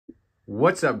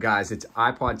What's up, guys? It's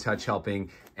iPod Touch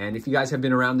Helping, and if you guys have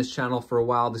been around this channel for a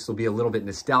while, this will be a little bit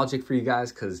nostalgic for you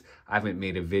guys because I haven't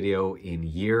made a video in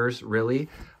years, really.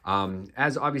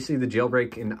 As obviously the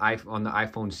jailbreak on the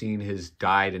iPhone scene has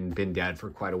died and been dead for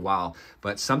quite a while,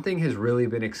 but something has really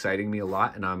been exciting me a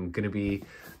lot, and I'm going to be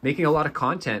making a lot of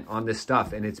content on this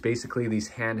stuff, and it's basically these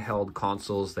handheld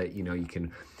consoles that, you know, you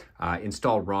can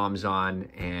install ROMs on,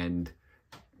 and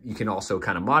you can also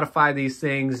kind of modify these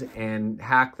things and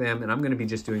hack them. And I'm going to be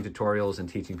just doing tutorials and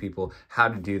teaching people how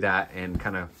to do that and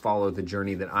kind of follow the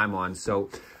journey that I'm on.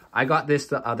 So I got this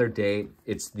the other day.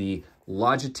 It's the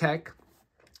Logitech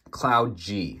Cloud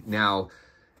G. Now,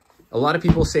 a lot of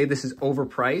people say this is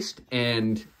overpriced.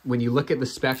 And when you look at the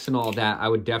specs and all that, I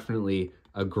would definitely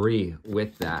agree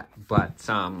with that. But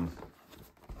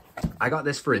I got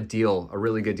this for a deal, a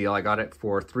really good deal. I got it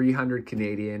for 300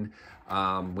 Canadian.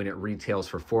 When it retails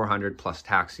for 400 plus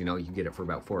tax, you know, you get it for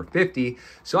about 450.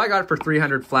 So I got it for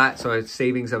 300 flat. So it's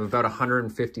savings of about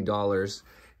 $150.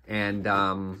 And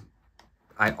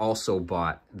I also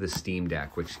bought the Steam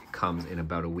Deck, which comes in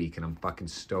about a week, and I'm fucking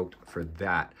stoked for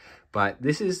that. But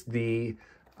this is the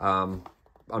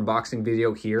unboxing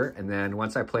video here. And then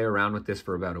once I play around with this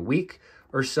for about a week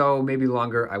or so, maybe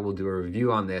longer, I will do a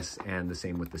review on this, and the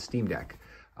same with the Steam Deck.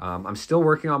 I'm still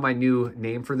working on my new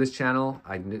name for this channel.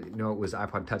 I know it was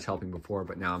iPod Touch Helping before,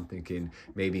 but now I'm thinking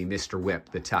maybe Mr.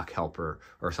 Whip, the Tech Helper,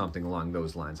 or something along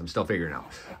those lines. I'm still figuring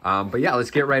out. But yeah,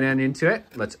 let's get right on into it.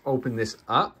 Let's open this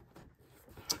up.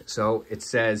 So it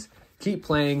says, keep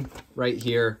playing right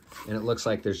here. And it looks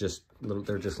like they're just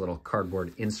little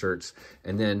cardboard inserts.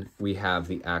 And then we have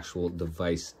the actual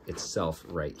device itself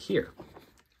right here.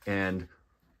 And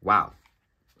wow,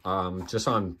 just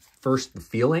on first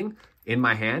feeling, in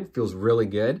my hand, feels really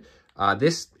good.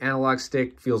 This analog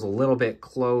stick feels a little bit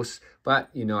close, but,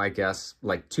 you know, I guess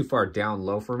like too far down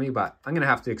low for me, but I'm going to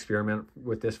have to experiment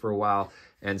with this for a while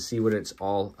and see what it's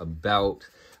all about.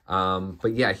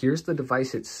 But yeah, here's the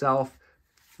device itself.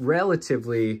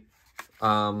 Relatively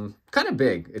kind of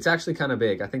big. It's actually kind of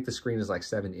big. I think the screen is like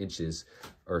 7 inches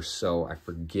or so. I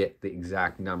forget the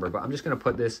exact number, but I'm just going to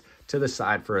put this to the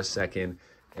side for a second,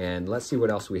 and let's see what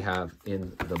else we have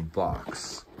in the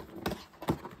box.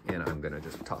 And I'm going to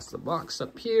just toss the box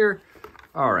up here.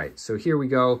 All right, so here we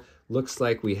go. Looks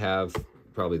like we have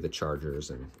probably the chargers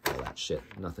and all that shit.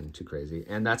 Nothing too crazy.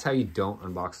 And that's how you don't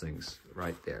unbox things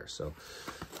right there. So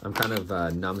I'm kind of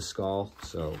a numbskull,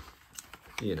 so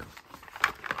you know.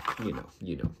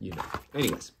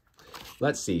 Anyways,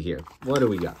 let's see here. What do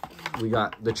we got? We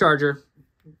got the charger,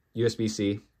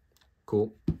 USB-C.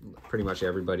 Cool. Pretty much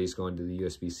everybody's going to the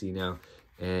USB-C now.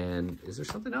 And is there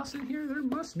something else in here? There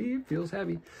must be. It feels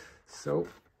heavy. So,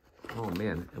 oh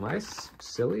man, am I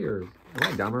silly, or am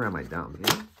I dumb, or am I dumb?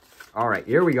 Yeah? All right,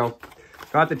 here we go.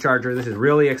 Got the charger. This is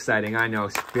really exciting. I know.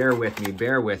 Bear with me.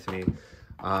 Bear with me.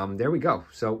 There we go.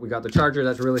 So we got the charger.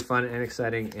 That's really fun and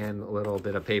exciting, and a little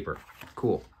bit of paper.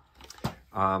 Cool.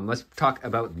 Let's talk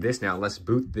about this now. Let's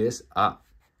boot this up.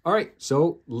 All right,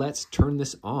 so let's turn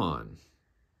this on.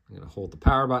 I'm going to hold the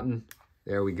power button.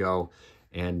 There we go.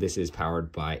 And this is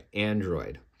powered by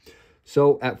Android.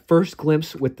 So at first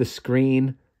glimpse with the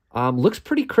screen, looks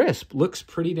pretty crisp. Looks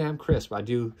pretty damn crisp. I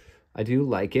do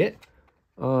like it.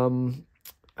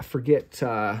 I forget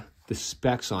the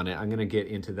specs on it. I'm gonna get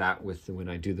into that when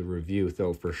I do the review,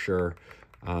 though, for sure.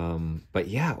 But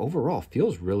yeah, overall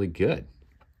feels really good.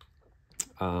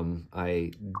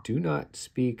 I do not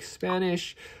speak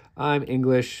Spanish. I'm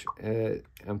English.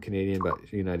 I'm Canadian,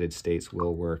 but United States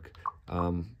will work.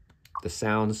 The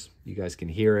sounds, you guys can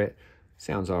hear it.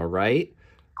 Sounds all right.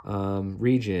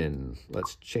 Region,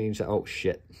 let's change that. Oh,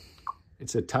 shit.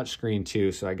 It's a touch screen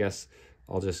too, so I guess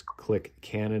I'll just click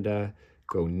Canada,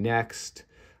 go next.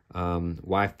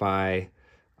 Wi-Fi,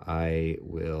 I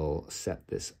will set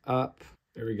this up.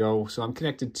 There we go. So I'm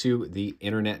connected to the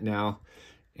internet now,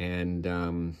 and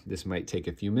this might take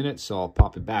a few minutes, so I'll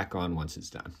pop it back on once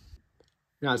it's done.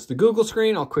 Now it's the Google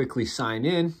screen. I'll quickly sign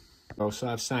in. So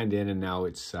I've signed in, and now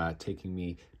it's taking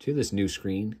me to this new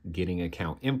screen, getting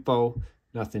account info.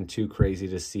 Nothing too crazy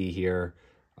to see here.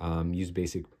 Use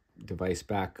basic device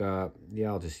backup. Yeah,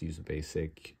 I'll just use a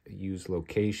basic. Use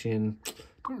location.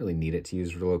 Don't really need it to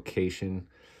use location.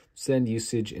 Send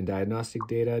usage and diagnostic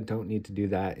data. Don't need to do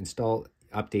that. Install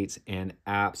updates and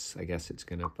apps. I guess it's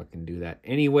gonna fucking do that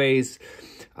anyways.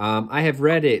 I have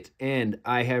read it, and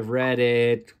I have read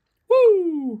it.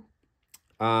 Woo!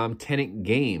 Tenant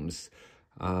Games.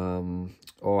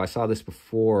 Oh, I saw this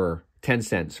before.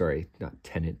 Tencent, sorry, not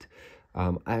Tenant.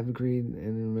 I've agreed,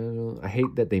 and I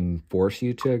hate that they force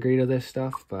you to agree to this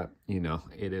stuff, but, you know,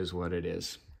 it is what it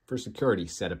is. For security,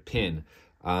 set a PIN.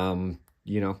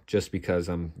 you know, just because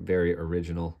I'm very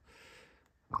original.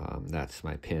 That's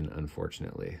my pin,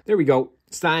 unfortunately. There we go.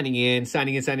 Signing in.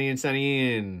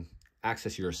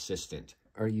 Access your assistant.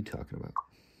 Are you talking about?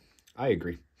 I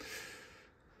agree.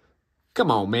 Come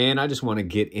on, man. I just want to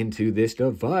get into this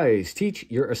device. Teach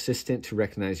your assistant to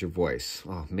recognize your voice.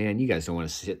 Oh, man, you guys don't want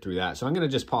to sit through that. So I'm going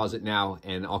to just pause it now,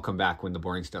 and I'll come back when the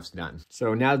boring stuff's done.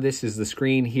 So now this is the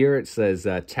screen here. It says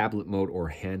tablet mode or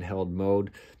handheld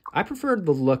mode. I prefer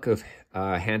the look of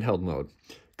handheld mode.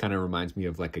 Kind of reminds me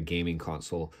of like a gaming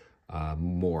console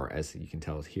more. As you can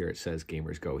tell here, it says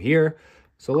gamers go here.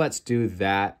 So let's do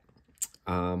that.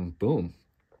 Boom.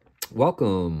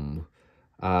 Welcome.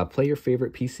 Play your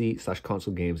favorite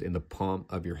PC/console games in the palm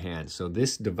of your hand. So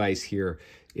this device here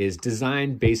is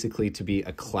designed basically to be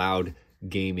a cloud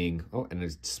gaming. Oh, and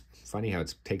it's funny how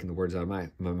it's taking the words out of my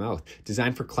mouth.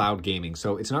 Designed for cloud gaming.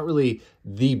 So it's not really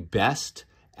the best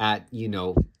at, you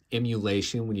know,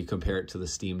 emulation when you compare it to the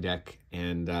Steam Deck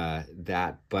and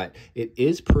that, but it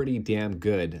is pretty damn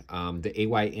good. The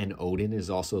AYN Odin is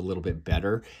also a little bit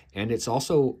better, and it's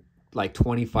also like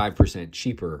 25%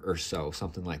 cheaper or so,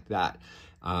 something like that.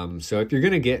 So if you're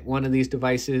going to get one of these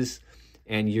devices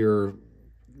and you're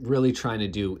really trying to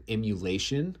do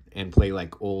emulation and play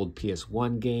like old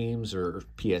PS1 games or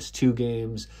PS2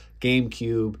 games,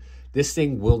 GameCube, this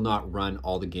thing will not run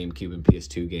all the GameCube and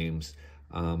PS2 games.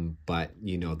 But,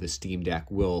 you know, the Steam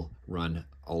Deck will run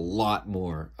a lot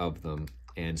more of them,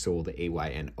 and so will the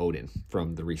AYN Odin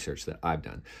from the research that I've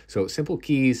done. So simple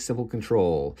keys, simple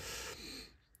control.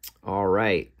 All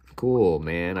right, cool,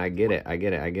 man. I get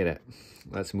it.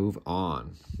 Let's move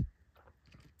on.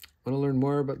 Want to learn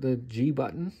more about the G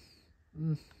button?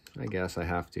 I guess I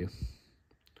have to.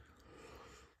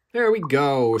 There we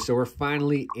go. So we're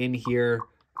finally in here.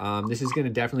 This is going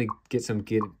to definitely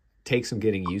take some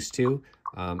getting used to.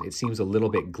 It seems a little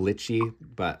bit glitchy,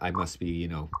 but I must be, you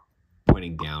know,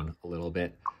 pointing down a little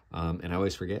bit. And I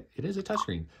always forget it is a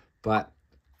touchscreen. But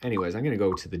anyways, I'm going to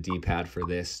go to the D-pad for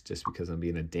this just because I'm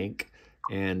being a dink.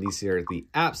 And these are the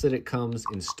apps that it comes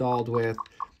installed with.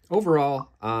 Overall,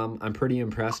 I'm pretty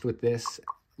impressed with this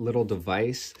little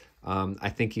device. I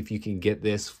think if you can get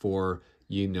this for,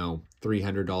 you know,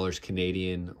 $300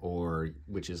 Canadian, or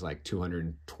which is like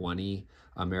 220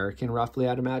 American roughly,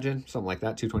 I'd imagine, something like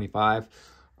that, 225,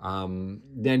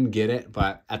 then get it.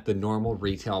 But at the normal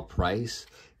retail price,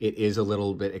 it is a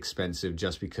little bit expensive,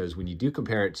 just because when you do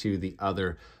compare it to the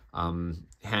other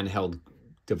handheld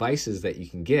devices that you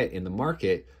can get in the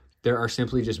market, there are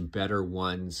simply just better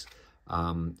ones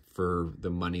for the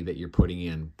money that you're putting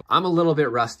in. I'm a little bit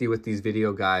rusty with these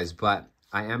video guys, but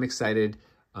I am excited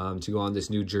to go on this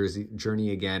new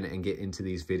journey again and get into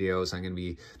these videos. I'm going to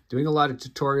be doing a lot of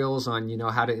tutorials on, you know,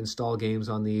 how to install games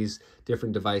on these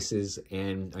different devices,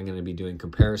 and I'm going to be doing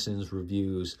comparisons,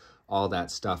 reviews, all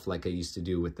that stuff like I used to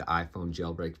do with the iPhone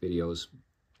jailbreak videos.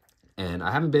 And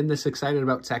I haven't been this excited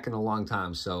about tech in a long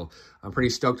time, so I'm pretty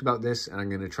stoked about this, and I'm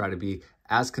going to try to be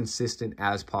as consistent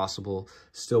as possible.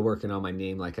 Still working on my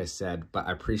name, like I said, but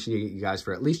I appreciate you guys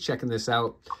for at least checking this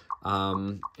out.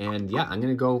 And yeah, I'm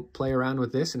going to go play around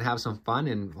with this and have some fun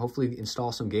and hopefully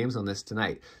install some games on this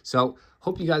tonight. So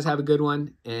hope you guys have a good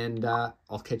one, and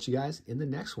I'll catch you guys in the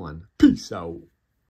next one. Peace out.